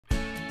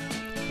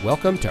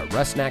Welcome to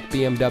Rusnak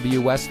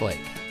BMW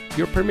Westlake,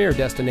 your premier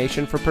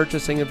destination for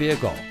purchasing a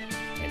vehicle.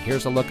 And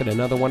here's a look at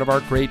another one of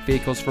our great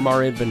vehicles from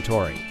our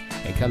inventory,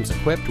 and comes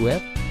equipped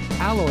with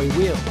alloy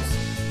wheels,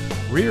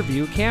 rear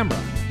view camera,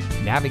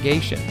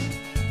 navigation,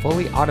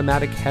 fully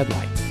automatic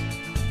headlights,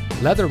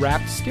 leather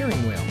wrapped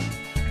steering wheel,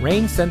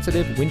 rain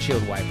sensitive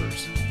windshield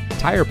wipers,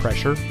 tire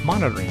pressure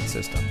monitoring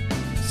system,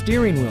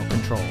 steering wheel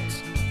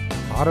controls,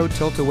 auto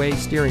tilt-away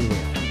steering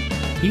wheel,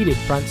 heated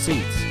front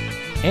seats,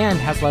 and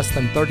has less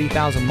than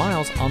 30,000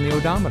 miles on the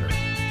odometer.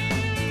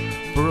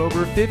 For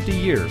over 50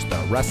 years, the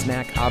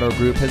Rusnak Auto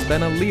Group has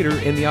been a leader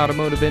in the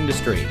automotive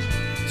industry,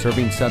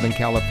 serving Southern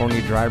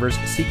California drivers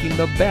seeking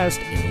the best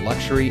in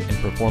luxury and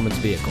performance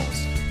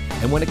vehicles.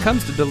 And when it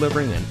comes to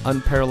delivering an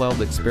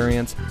unparalleled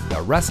experience, the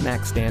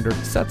Rusnak standard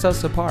sets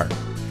us apart.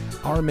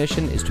 Our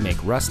mission is to make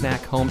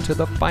Rusnak home to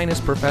the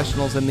finest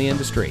professionals in the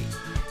industry,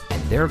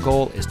 and their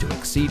goal is to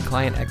exceed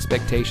client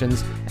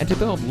expectations and to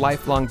build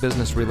lifelong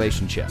business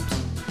relationships.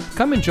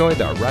 Come enjoy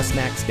the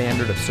Rusnak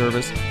standard of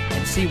service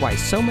and see why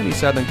so many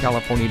Southern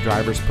California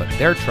drivers put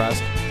their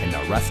trust in the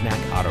Rusnak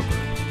Auto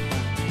Group.